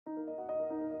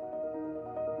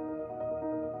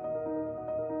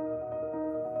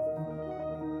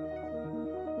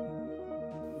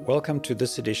Welcome to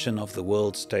this edition of the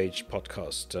World Stage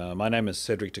podcast. My name is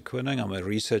Cedric de Coning. I'm a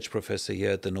research professor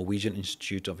here at the Norwegian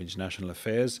Institute of International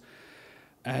Affairs.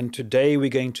 And today we're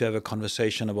going to have a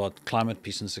conversation about climate,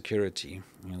 peace and security.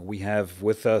 We have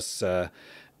with us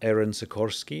Erin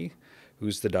Sikorsky,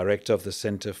 who's the director of the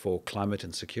Center for Climate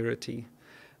and Security.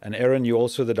 And Erin, you're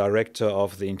also the director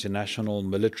of the International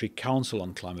Military Council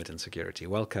on Climate and Security.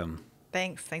 Welcome.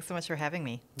 Thanks so much for having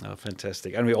me. Oh,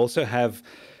 fantastic. And we also have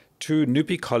two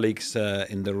NUPI colleagues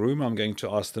in the room. I'm going to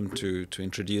ask them to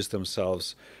introduce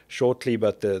themselves shortly,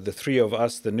 but the three of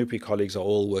us, the NUPI colleagues, are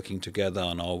all working together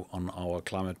on our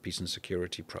climate, peace and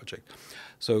security project.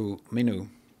 So, Minoo.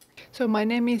 So my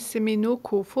name is Minoo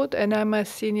Koefoed, and I'm a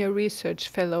senior research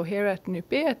fellow here at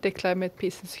NUPI at the Climate,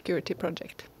 Peace and Security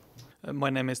Project.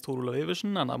 My name is Thor,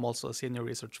 Iversen, and I'm also a senior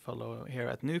research fellow here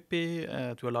at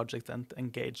NUPI, to a large extent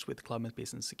engaged with climate,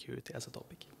 peace and security as a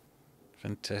topic.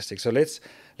 Fantastic. So let's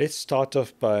start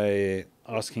off by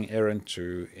asking Erin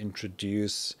to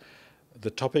introduce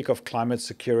the topic of climate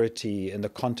security in the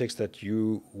context that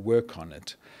you work on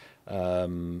it,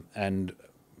 and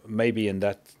maybe in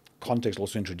that context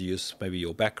also introduce maybe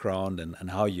your background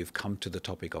and how you've come to the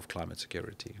topic of climate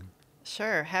security.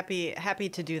 Sure, happy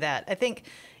to do that. I think,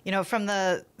 from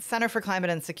the Center for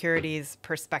Climate and Security's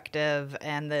perspective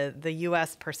and the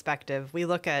U.S. perspective, we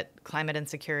look at climate and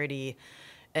security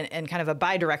in kind of a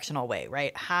bi-directional way,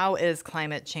 right? How is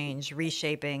climate change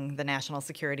reshaping the national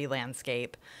security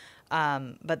landscape?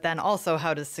 But then also,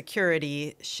 how does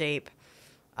security shape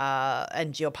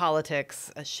and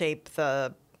geopolitics shape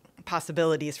the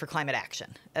possibilities for climate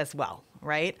action as well,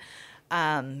 right?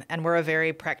 And we're a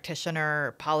very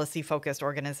practitioner, policy-focused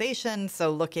organization,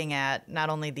 so looking at not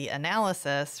only the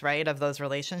analysis, right, of those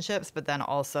relationships, but then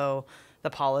also the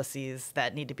policies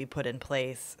that need to be put in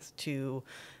place to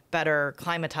better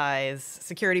climatize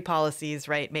security policies,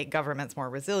 right, make governments more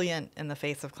resilient in the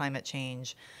face of climate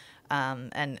change.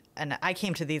 And I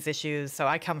came to these issues, so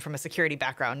I come from a security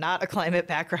background, not a climate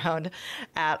background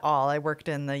at all. I worked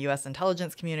in the U.S.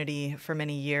 intelligence community for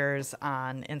many years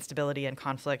on instability and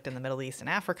conflict in the Middle East and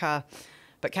Africa,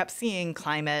 but kept seeing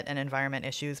climate and environment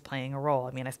issues playing a role.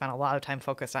 I mean, I spent a lot of time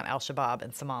focused on al-Shabaab in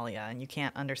Somalia, and you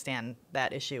can't understand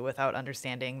that issue without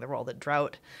understanding the role that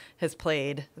drought has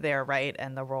played there, right,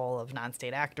 and the role of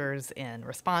non-state actors in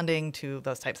responding to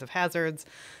those types of hazards.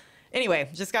 Anyway,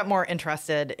 just got more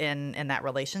interested in that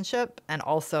relationship and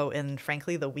also in,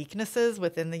 frankly, the weaknesses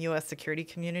within the U.S. security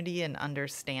community in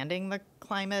understanding the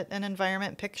climate and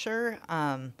environment picture.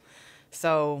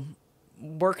 So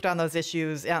worked on those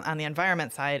issues on the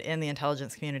environment side in the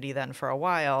intelligence community then for a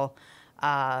while.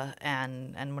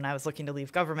 And when I was looking to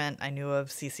leave government, I knew of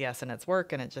CCS and its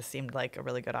work, and it just seemed like a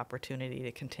really good opportunity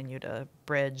to continue to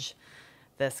bridge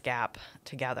this gap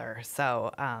together.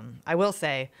 So I will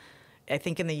say, I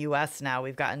think in the U.S. now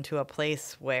we've gotten to a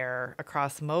place where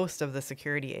across most of the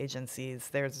security agencies,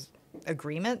 there's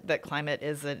agreement that climate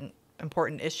is an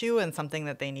important issue and something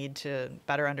that they need to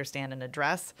better understand and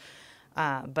address.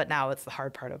 But now it's the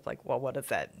hard part of what does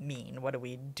that mean? What do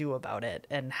we do about it?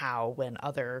 And how, when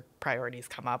other priorities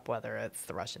come up, whether it's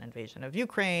the Russian invasion of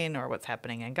Ukraine or what's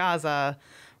happening in Gaza,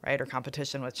 right, or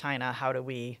competition with China, how do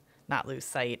we not lose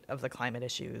sight of the climate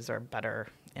issues or better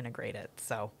integrate it?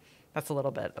 So that's a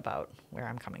little bit about where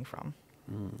I'm coming from.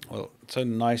 Well, it's so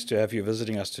nice to have you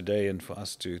visiting us today and for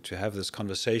us to have this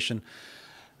conversation.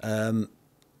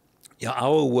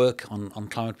 Our work on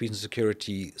climate, peace and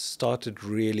security started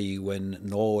really when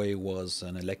Norway was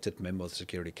an elected member of the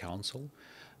Security Council,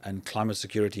 and climate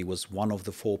security was one of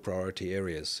the 4 priority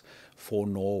areas for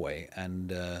Norway.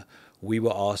 And we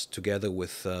were asked together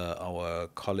with our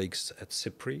colleagues at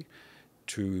CIPRI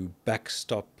to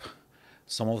backstop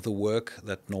some of the work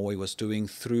that Norway was doing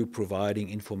through providing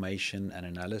information and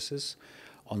analysis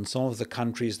on some of the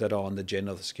countries that are on the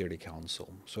agenda of the Security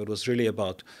Council. So it was really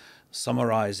about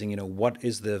summarizing, what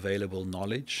is the available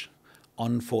knowledge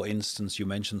on, for instance, you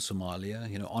mentioned Somalia,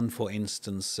 on, for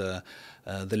instance, the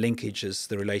linkages,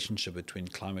 the relationship between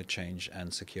climate change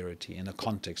and security in a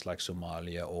context like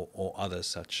Somalia or other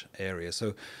such areas.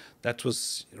 So that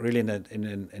was really in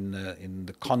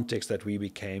the context that we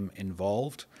became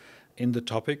involved in the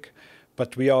topic.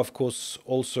 But we are, of course,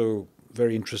 also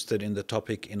very interested in the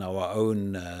topic in our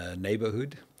own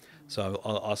neighborhood. So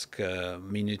I'll ask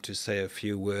Minoo to say a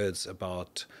few words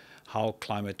about how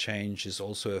climate change is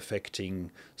also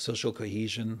affecting social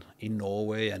cohesion in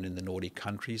Norway and in the Nordic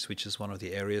countries, which is one of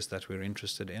the areas that we're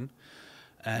interested in.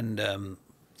 And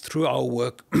through our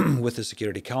work with the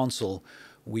Security Council,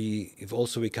 we have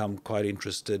also become quite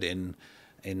interested in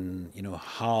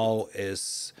how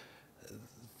is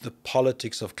the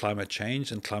politics of climate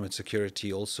change and climate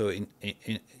security also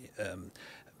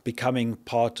becoming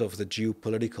part of the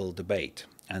geopolitical debate.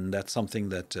 And that's something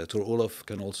that Thor Olav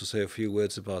can also say a few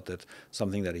words about, that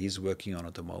something that he's working on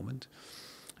at the moment.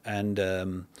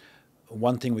 And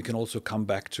one thing we can also come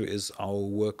back to is our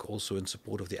work also in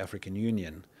support of the African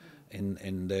Union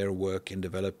in their work in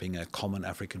developing a common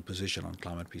African position on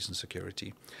climate, peace and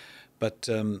security. But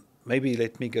maybe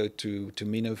let me go to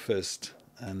Minoo first.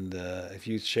 And if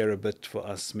you share a bit for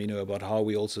us, Minoo, about how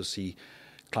we also see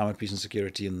climate, peace and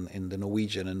security in the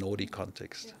Norwegian and Nordic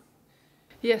context.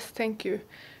 Yes, thank you.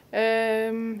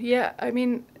 Yeah, I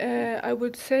mean, I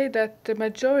would say that the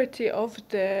majority of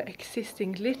the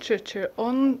existing literature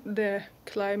on the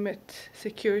climate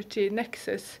security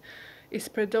nexus is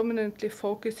predominantly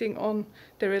focusing on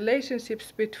the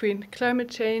relationships between climate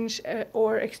change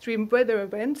or extreme weather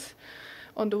events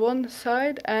on the one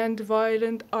side and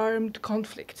violent armed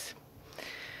conflicts.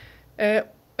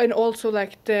 And also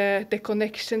like the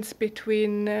connections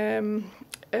between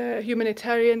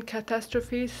humanitarian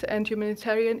catastrophes and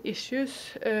humanitarian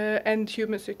issues and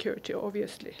human security,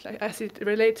 obviously, like as it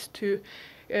relates to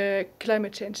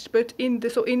climate change. But in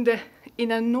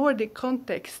a Nordic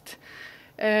context,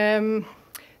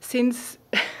 since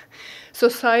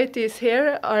societies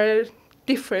here are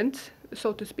different,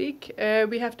 so to speak,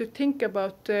 we have to think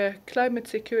about the climate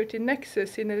security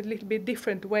nexus in a little bit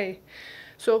different way.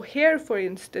 So here, for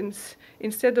instance,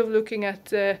 instead of looking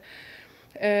at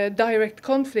direct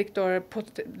conflict or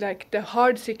like the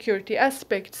hard security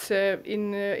aspects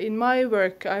in my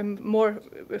work, I'm more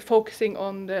focusing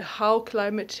on how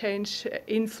climate change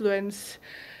influence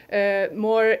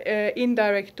more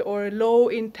indirect or low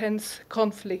intense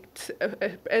conflicts,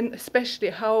 and especially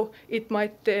how it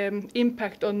might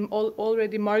impact on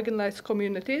already marginalized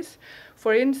communities.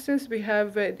 For instance, we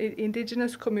have the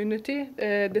indigenous community,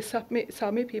 the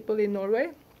Sami people in Norway.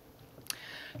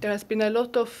 There has been a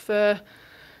lot of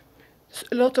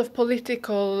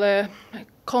political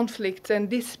conflicts and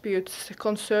disputes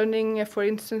concerning, for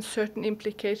instance, certain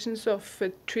implications of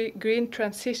green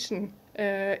transition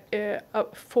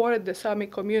for the Sami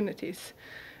communities.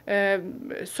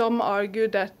 Some argue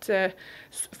that,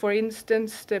 for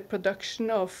instance, the production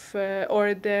of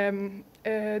or the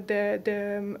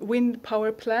wind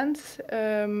power plants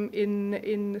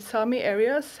in Sami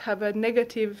areas have a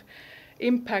negative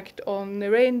impact on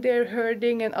reindeer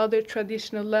herding and other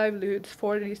traditional livelihoods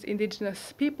for these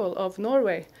indigenous people of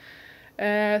Norway.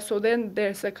 So then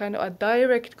there's a kind of a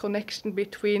direct connection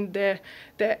between the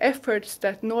efforts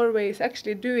that Norway is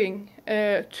actually doing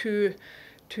to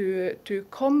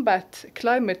combat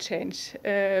climate change,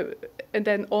 and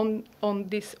then on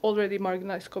this already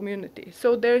marginalized community.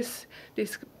 So there's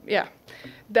this,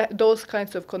 those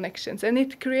kinds of connections, and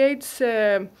it creates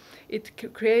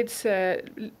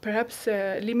perhaps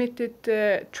limited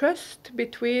trust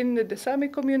between the Sami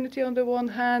community on the one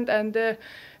hand and the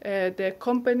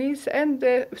companies and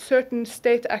the certain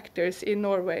state actors in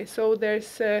Norway. So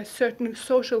there's certain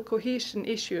social cohesion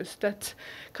issues that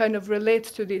kind of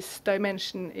relates to this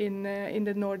dimension in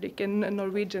the Nordic and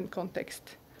Norwegian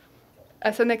context.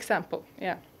 As an example,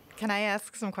 yeah. Can I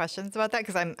ask some questions about that?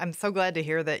 Because I'm so glad to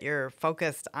hear that you're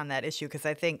focused on that issue, because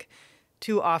I think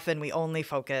too often we only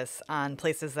focus on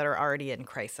places that are already in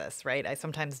crisis, right? I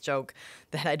sometimes joke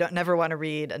that I never want to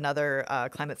read another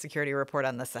climate security report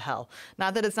on the Sahel.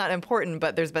 Not that it's not important,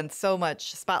 but there's been so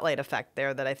much spotlight effect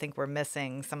there that I think we're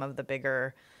missing some of the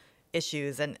bigger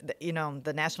issues. And, you know,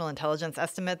 the national intelligence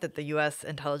estimate that the U.S.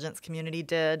 intelligence community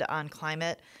did on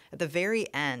climate, at the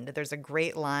very end, there's a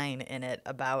great line in it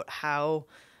about how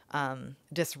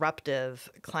disruptive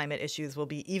climate issues will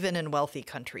be even in wealthy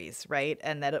countries, right?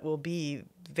 And that it will be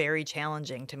very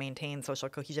challenging to maintain social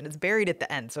cohesion. It's buried at the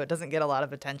end, so it doesn't get a lot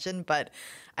of attention, but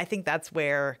I think that's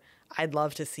where I'd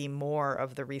love to see more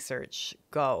of the research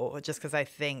go, just because I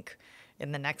think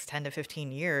in the next 10 to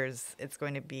 15 years, it's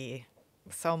going to be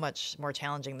so much more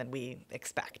challenging than we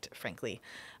expect, frankly.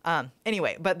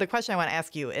 Anyway, but the question I want to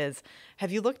ask you is,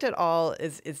 have you looked at all,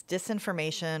 is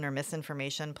disinformation or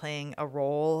misinformation playing a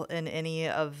role in any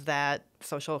of that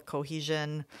social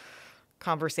cohesion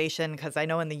conversation? Because I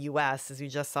know in the U.S., as you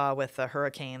just saw with the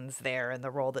hurricanes there and the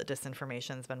role that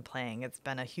disinformation's been playing, it's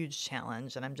been a huge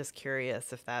challenge. And I'm just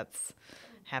curious if that's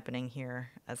happening here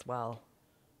as well.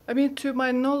 I mean, to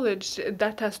my knowledge,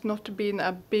 that has not been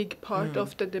a big part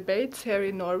of the debates here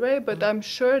in Norway, but I'm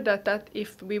sure that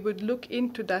if we would look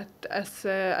into that as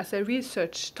a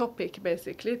research topic,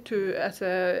 basically, as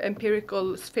a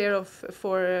empirical sphere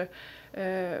for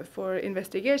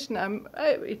investigation,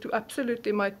 it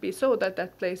absolutely might be so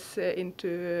that plays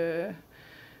into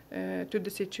to the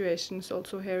situations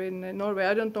also here in Norway.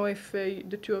 I don't know if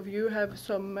the two of you have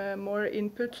some more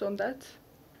inputs on that.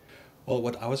 Well,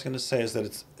 what I was going to say is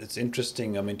that it's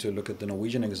interesting, I mean, to look at the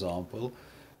Norwegian example,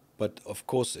 but of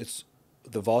course it's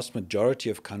the vast majority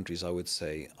of countries, I would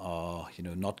say, are, you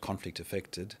know, not conflict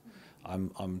affected.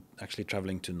 I'm actually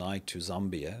traveling tonight to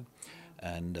Zambia,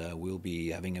 and we'll be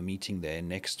having a meeting there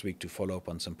next week to follow up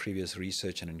on some previous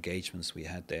research and engagements we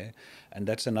had there. And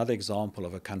that's another example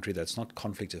of a country that's not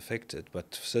conflict affected,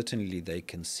 but certainly they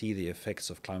can see the effects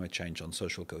of climate change on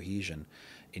social cohesion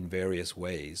in various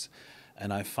ways.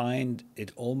 And I find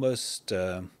it almost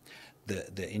the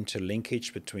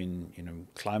interlinkage between, you know,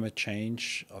 climate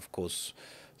change, of course,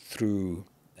 through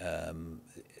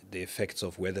the effects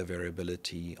of weather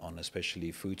variability on especially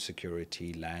food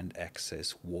security, land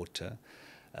access, water.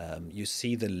 You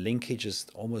see the linkage is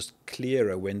almost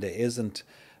clearer when there isn't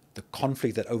the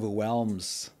conflict that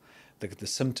overwhelms, the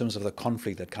symptoms of the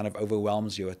conflict that kind of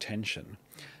overwhelms your attention.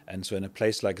 And so in a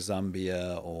place like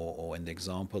Zambia, or in the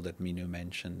example that Minoo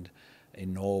mentioned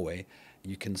in Norway,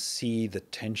 you can see the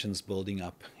tensions building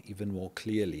up even more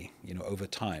clearly, you know, over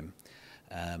time.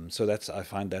 So that's, I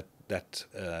find that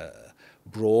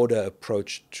broader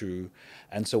approach to,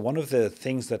 and so one of the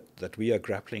things that we are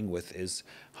grappling with is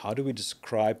how do we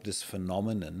describe this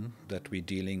phenomenon that we're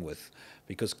dealing with?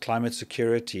 Because climate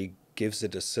security gives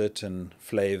it a certain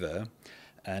flavor,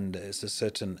 and there's a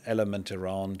certain element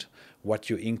around what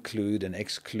you include and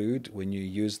exclude when you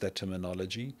use that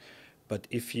terminology. But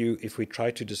if we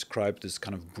try to describe this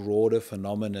kind of broader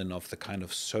phenomenon of the kind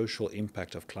of social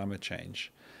impact of climate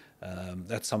change,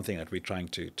 that's something that we're trying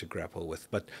to grapple with.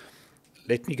 But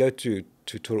let me go to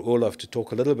Thor Olav to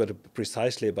talk a little bit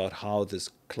precisely about how this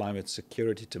climate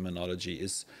security terminology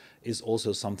is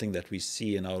also something that we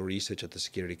see in our research at the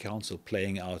Security Council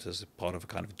playing out as a part of a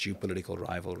kind of geopolitical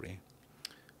rivalry.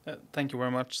 Thank you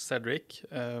very much, Cedric.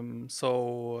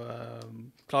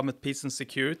 Climate peace and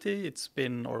security,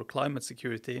 or climate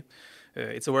security,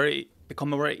 it's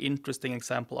become a very interesting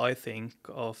example, I think,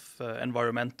 of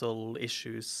environmental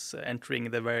issues entering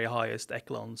the very highest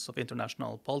echelons of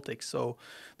international politics. So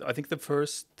I think the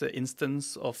first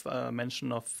instance of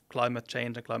mention of climate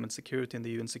change and climate security in the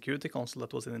UN Security Council,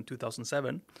 that was in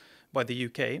 2007 by the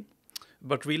UK.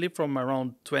 But really from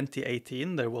around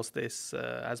 2018, there was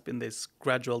has been this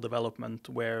gradual development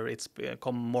where it's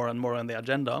become more and more on the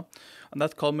agenda. And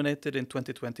that culminated in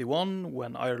 2021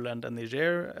 when Ireland and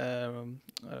Niger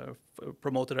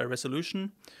promoted a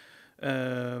resolution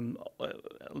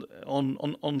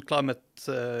on climate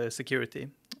security,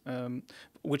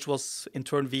 which was in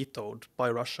turn vetoed by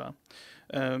Russia.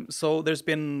 So there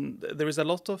is a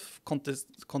lot of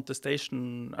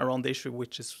contestation around the issue,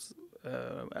 which is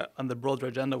and the broader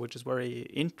agenda, which is very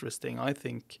interesting, I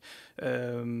think.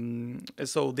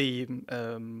 So the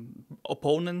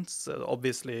opponents,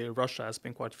 obviously Russia has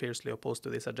been quite fiercely opposed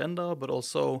to this agenda, but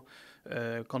also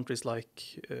countries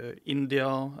like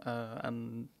India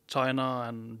and China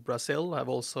and Brazil have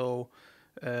also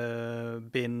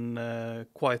been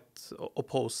quite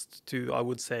opposed to, I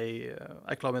would say,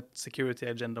 a climate security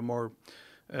agenda more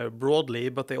broadly,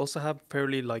 but they also have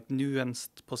fairly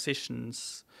nuanced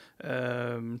positions.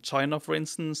 China, for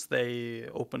instance, they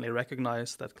openly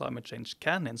recognize that climate change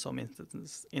can, in some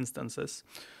instances,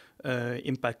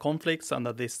 impact conflicts and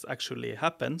that this actually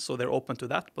happens. So they're open to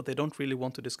that, but they don't really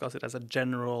want to discuss it as a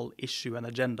general issue and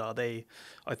agenda. They,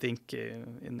 I think,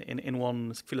 in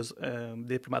one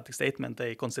diplomatic statement,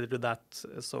 they consider that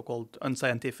so-called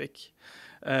unscientific,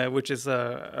 which is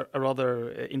a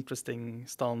rather interesting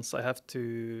stance, I have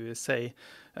to say.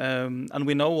 And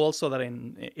we know also that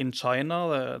in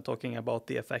China, talking about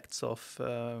the effects of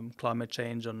climate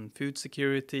change on food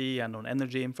security and on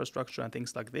energy infrastructure and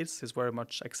things like this is very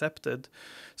much accepted.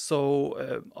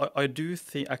 So I do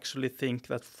actually think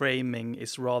that framing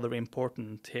is rather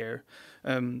important here.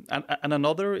 And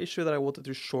another issue that I wanted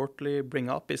to shortly bring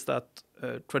up is that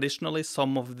traditionally,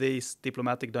 some of these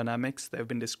diplomatic dynamics, they've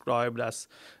been described as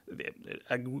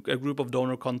a group of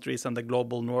donor countries and the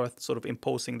global north sort of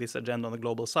imposing this agenda on the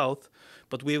global south.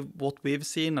 But what we've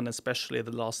seen, and especially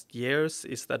the last years,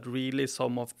 is that really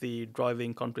some of the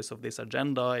driving countries of this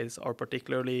agenda are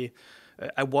particularly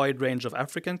a wide range of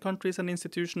African countries and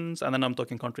institutions. And then I'm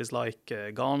talking countries like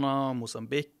Ghana,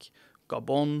 Mozambique,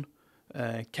 Gabon,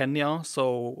 Kenya.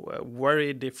 So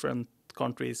very different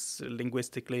countries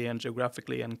linguistically and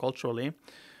geographically and culturally,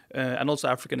 and also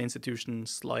African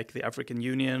institutions like the African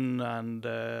Union and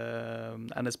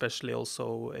especially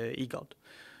also IGAD.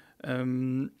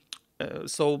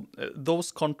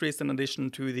 Those countries, in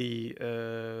addition to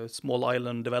the small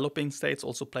island developing states,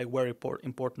 also play very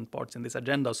important parts in this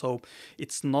agenda. So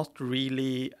it's not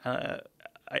really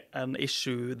an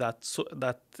issue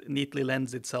that neatly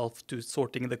lends itself to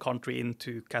sorting the country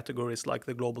into categories like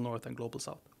the global north and global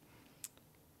south.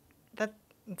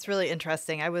 It's really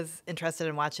interesting. I was interested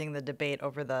in watching the debate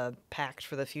over the Pact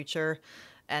for the Future.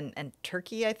 And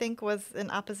Turkey, I think, was in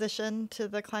opposition to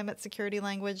the climate security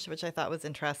language, which I thought was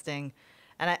interesting.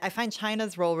 And I find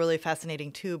China's role really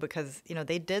fascinating, too, because,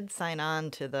 they did sign on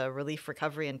to the Relief,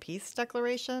 Recovery, and Peace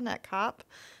Declaration at COP.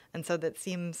 And so that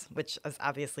seems, which is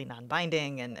obviously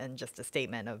non-binding and just a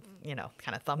statement of,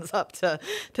 kind of thumbs up to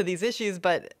these issues.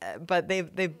 But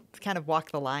they've kind of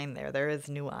walked the line there. There is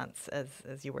nuance,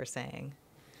 as you were saying.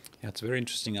 Yeah, it's very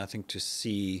interesting, I think, to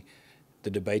see the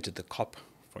debate at the COP,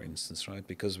 for instance, right?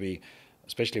 Because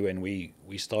especially when we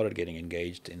started getting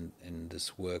engaged in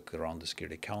this work around the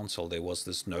Security Council, there was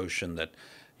this notion that,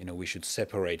 we should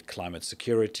separate climate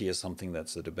security as something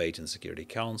that's a debate in Security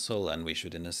Council, and we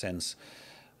should, in a sense,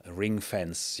 ring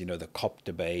fence, the COP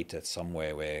debate at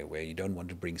somewhere where you don't want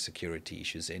to bring security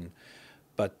issues in.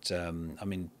 But,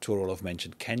 Thor, Olav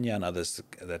mentioned Kenya and others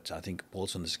that I think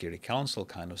also in the Security Council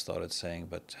kind of started saying,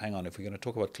 but hang on, if we're going to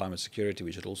talk about climate security,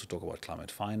 we should also talk about climate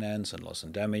finance and loss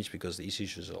and damage, because these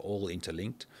issues are all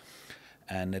interlinked.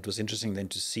 And it was interesting then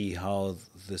to see how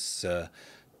this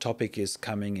topic is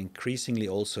coming increasingly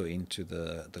also into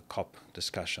the COP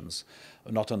discussions,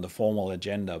 not on the formal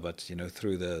agenda, but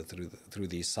through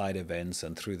these side events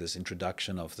and through this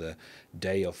introduction of the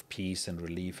Day of Peace and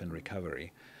Relief and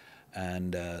Recovery.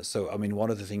 And one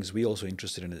of the things we're also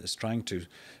interested in is trying to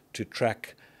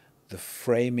track the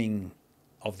framing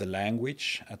of the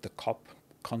language at the COP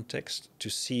context to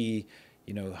see,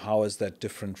 how is that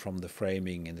different from the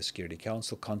framing in the Security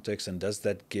Council context, and does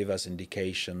that give us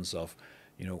indications of,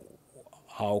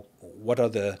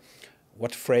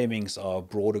 what framings are a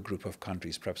broader group of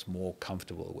countries perhaps more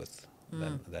comfortable with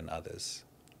than others.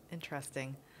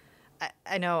 Interesting.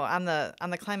 I know on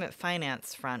the climate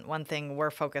finance front, one thing we're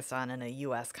focused on in a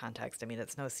U.S. context,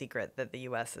 it's no secret that the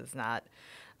U.S. is not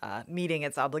meeting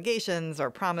its obligations or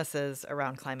promises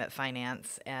around climate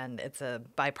finance, and it's a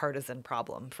bipartisan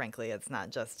problem, frankly. It's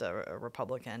not just a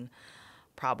Republican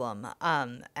problem.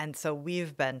 And so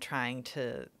we've been trying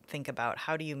to think about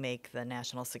how do you make the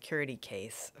national security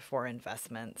case for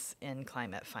investments in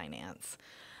climate finance?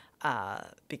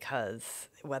 Because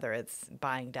whether it's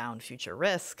buying down future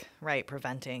risk, right,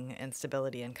 preventing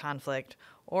instability and conflict,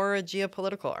 or a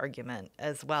geopolitical argument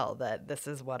as well, that this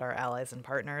is what our allies and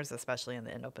partners, especially in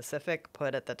the Indo-Pacific,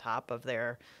 put at the top of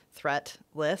their threat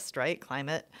list, right,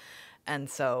 climate. And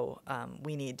so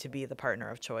we need to be the partner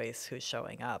of choice who's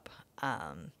showing up.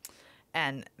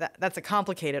 And that's a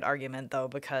complicated argument, though,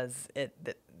 because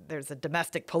there's a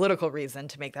domestic political reason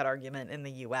to make that argument in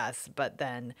the U.S., but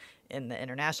then in the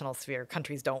international sphere,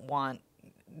 countries don't want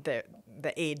the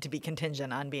aid to be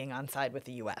contingent on being on side with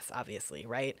the U.S., obviously,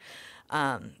 right?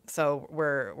 So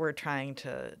we're trying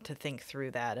to think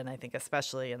through that, and I think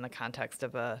especially in the context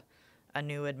of a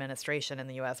new administration in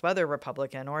the U.S., whether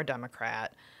Republican or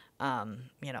Democrat,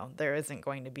 there isn't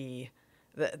going to be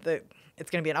it's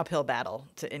going to be an uphill battle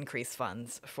to increase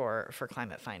funds for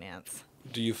climate finance.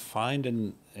 Do you find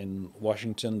in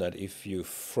Washington that if you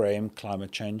frame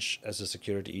climate change as a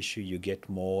security issue, you get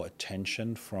more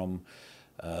attention from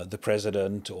the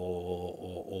president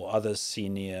or other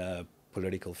senior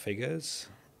political figures?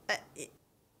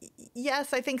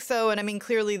 Yes, I think so. And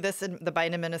clearly the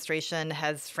Biden administration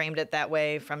has framed it that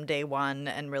way from day one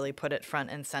and really put it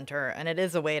front and center. And it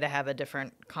is a way to have a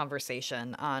different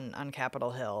conversation on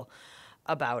Capitol Hill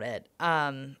about it.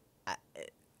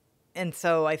 And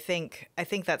so I think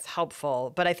that's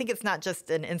helpful, but I think it's not just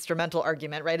an instrumental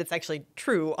argument, right? It's actually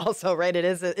true also, right? It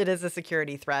is a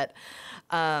security threat.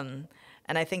 And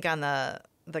I think on the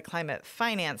climate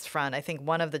finance front, I think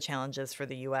one of the challenges for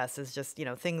the U.S. is just,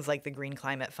 things like the Green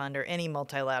Climate Fund or any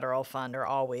multilateral fund are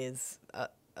always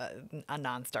a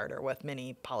non-starter with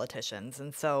many politicians.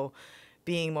 And so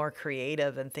being more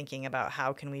creative and thinking about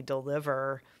how can we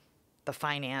deliver the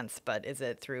finance, but is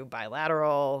it through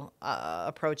bilateral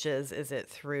approaches? Is it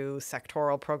through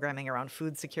sectoral programming around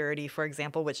food security, for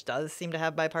example, which does seem to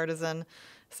have bipartisan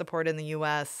support in the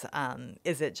U.S.?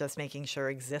 Is it just making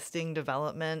sure existing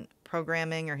development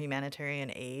programming or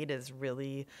humanitarian aid is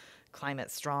really climate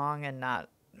strong and not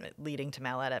leading to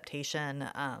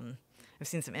maladaptation? I've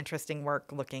seen some interesting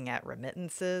work looking at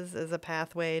remittances as a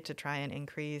pathway to try and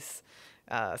increase,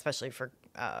 especially for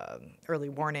early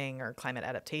warning or climate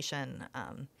adaptation.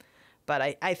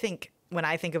 But I think when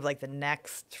I think of like the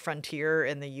next frontier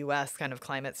in the U.S. kind of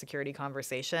climate security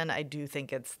conversation, I do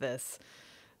think it's this,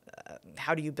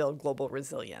 how do you build global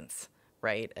resilience,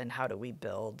 right? And how do we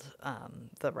build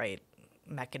the right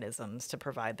mechanisms to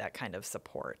provide that kind of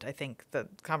support? I think the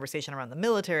conversation around the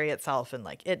military itself and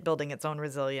like it building its own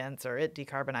resilience or it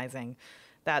decarbonizing,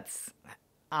 that's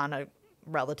on a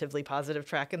relatively positive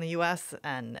track in the U.S.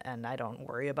 and I don't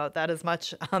worry about that as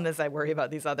much as I worry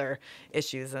about these other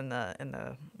issues in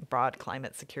the broad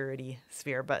climate security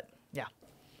sphere. But yeah.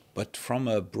 But from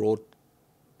a broad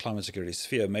climate security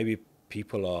sphere, maybe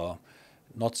people are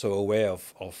not so aware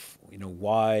of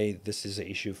why this is an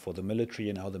issue for the military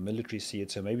and how the military see it.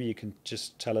 So maybe you can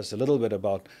just tell us a little bit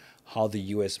about how the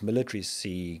U.S. military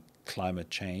see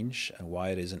climate change and why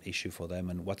it is an issue for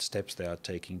them and what steps they are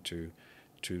taking to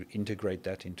integrate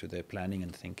that into their planning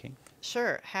and thinking?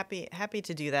 Sure. Happy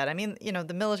to do that. I mean,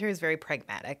 the military is very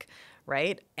pragmatic,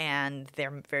 right? And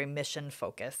they're very mission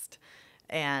focused.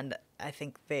 And I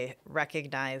think they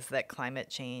recognize that climate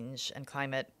change and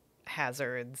climate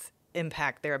hazards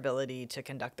impact their ability to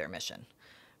conduct their mission,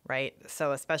 right?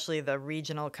 So especially the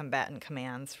regional combatant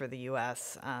commands for the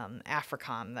U.S.,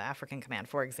 AFRICOM, the African Command,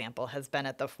 for example, has been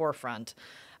at the forefront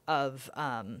of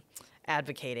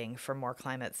advocating for more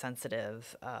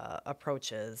climate-sensitive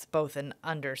approaches, both in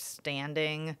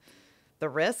understanding the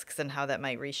risks and how that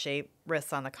might reshape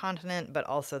risks on the continent, but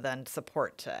also then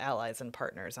support to allies and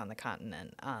partners on the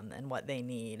continent and what they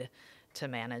need to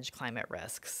manage climate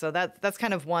risks. So that's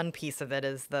kind of one piece of it,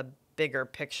 is the bigger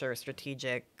picture,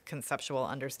 strategic, conceptual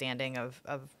understanding of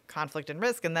conflict and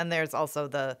risk. And then there's also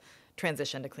the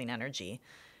transition to clean energy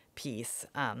piece.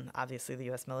 Obviously, the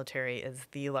U.S. military is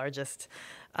the largest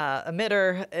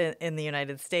emitter in the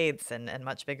United States and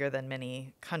much bigger than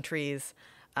many countries.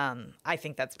 I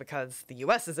think that's because the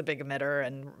U.S. is a big emitter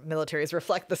and militaries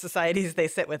reflect the societies they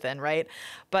sit within, right?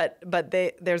 But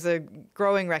there's a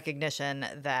growing recognition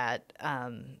that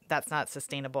that's not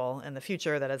sustainable in the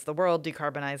future, that as the world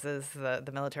decarbonizes,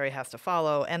 the military has to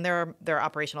follow, and there are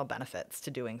operational benefits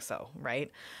to doing so, right?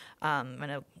 In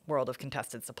a world of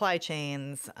contested supply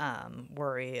chains,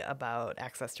 worry about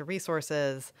access to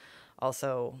resources,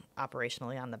 also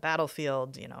operationally on the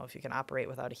battlefield, if you can operate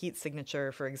without a heat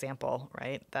signature, for example,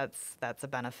 right? That's a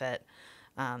benefit.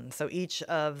 So each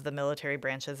of the military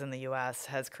branches in the U.S.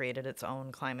 has created its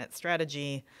own climate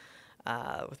strategy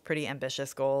with pretty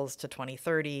ambitious goals to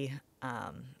 2030.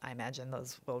 I imagine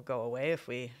those will go away if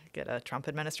we get a Trump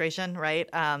administration, right?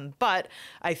 But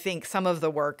I think some of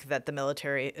the work that the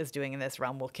military is doing in this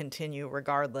realm will continue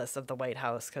regardless of the White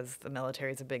House, because the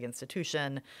military is a big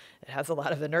institution. It has a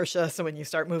lot of inertia. So when you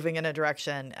start moving in a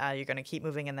direction, you're going to keep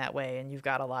moving in that way. And you've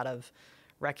got a lot of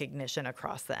recognition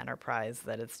across the enterprise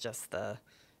that it's just the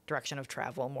direction of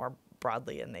travel more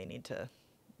broadly, and they need to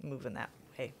move in that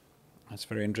way. That's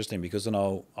very interesting, because in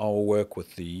our work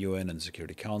with the UN and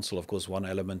Security Council, of course, one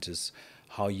element is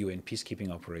how UN peacekeeping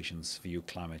operations view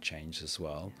climate change as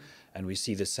well. And we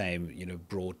see the same,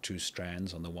 broad two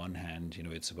strands. On the one hand,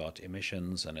 it's about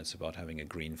emissions and it's about having a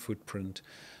green footprint.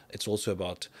 It's also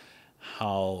about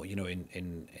how,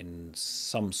 in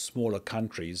some smaller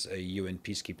countries, a UN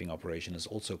peacekeeping operation is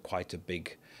also quite a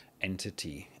big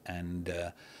entity.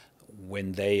 And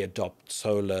when they adopt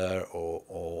solar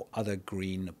or other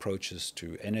green approaches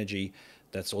to energy,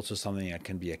 that's also something that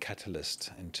can be a catalyst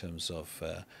in terms of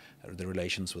the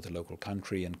relations with the local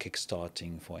country and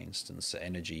kickstarting, for instance,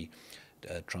 energy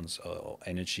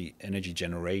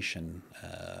generation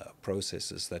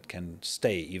processes that can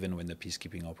stay even when the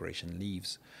peacekeeping operation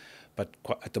leaves. But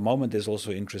at the moment, there's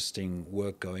also interesting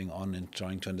work going on in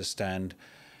trying to understand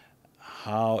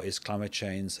how is climate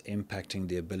change impacting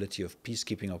the ability of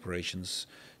peacekeeping operations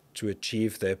to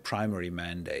achieve their primary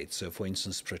mandate? So, for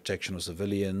instance, protection of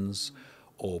civilians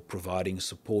or providing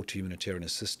support to humanitarian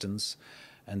assistance.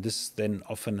 And this then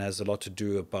often has a lot to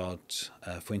do about,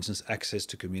 for instance, access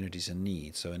to communities in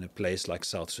need. So in a place like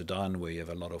South Sudan, where you have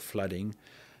a lot of flooding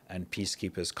and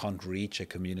peacekeepers can't reach a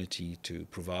community to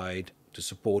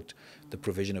support the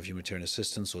provision of humanitarian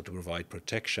assistance or to provide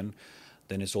protection,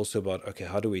 then it's also about, okay,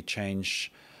 how do we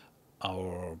change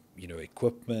our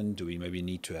equipment? Do we maybe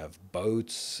need to have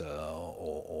boats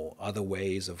or other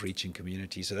ways of reaching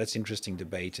communities? So that's interesting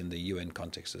debate in the UN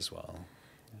context as well.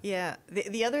 Yeah.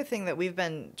 The other thing that we've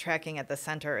been tracking at the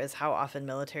center is how often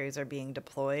militaries are being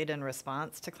deployed in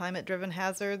response to climate-driven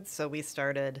hazards. So we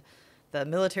started the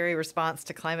Military Response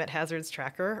to Climate Hazards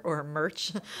Tracker, or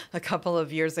MERCH, a couple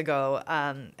of years ago.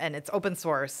 And it's open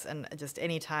source, and just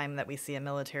any time that we see a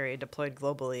military deployed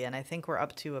globally, and I think we're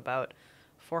up to about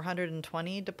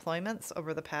 420 deployments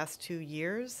over the past 2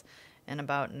 years in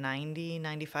about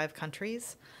 95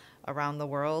 countries. around the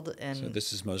world. And so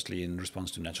this is mostly in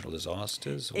response to natural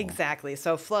disasters? Or? Exactly.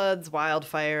 So floods,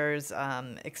 wildfires,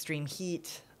 extreme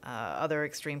heat, other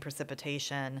extreme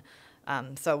precipitation.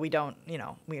 So we don't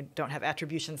have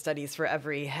attribution studies for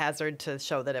every hazard to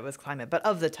show that it was climate, but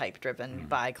of the type driven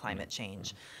by climate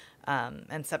change.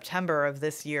 And September of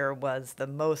this year was the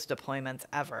most deployments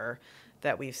ever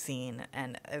that we've seen.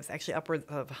 And it was actually upwards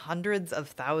of hundreds of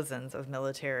thousands of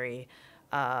military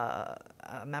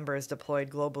members deployed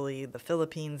globally: the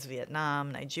Philippines,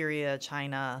 Vietnam, Nigeria,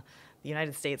 China, the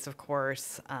United States, of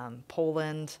course,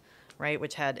 Poland, right,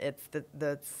 which had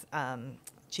the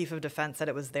chief of defense said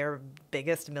it was their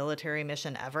biggest military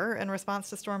mission ever in response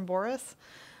to Storm Boris.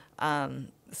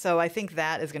 So I think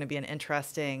that is going to be an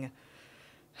interesting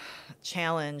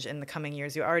challenge in the coming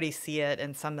years. You already see it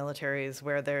in some militaries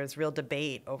where there's real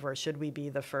debate over should we be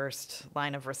the first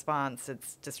line of response.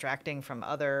 It's distracting from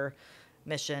other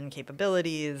mission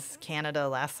capabilities. Canada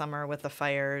last summer with the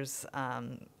fires,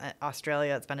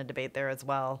 Australia, it's been a debate there as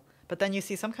well. But then you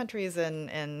see some countries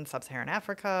in sub-Saharan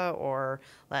Africa or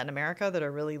Latin America that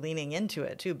are really leaning into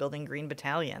it too, building green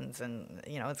battalions, and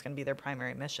it's going to be their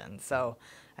primary mission. So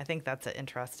I think that's an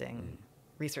interesting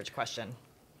research question.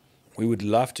 We would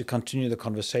love to continue the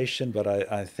conversation, but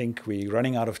I think we're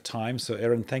running out of time. So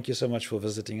Erin, thank you so much for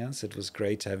visiting us. It was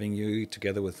great having you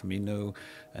together with Minoo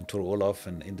and Thor Olav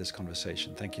and in this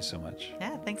conversation. Thank you so much.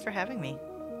 Yeah, thanks for having me.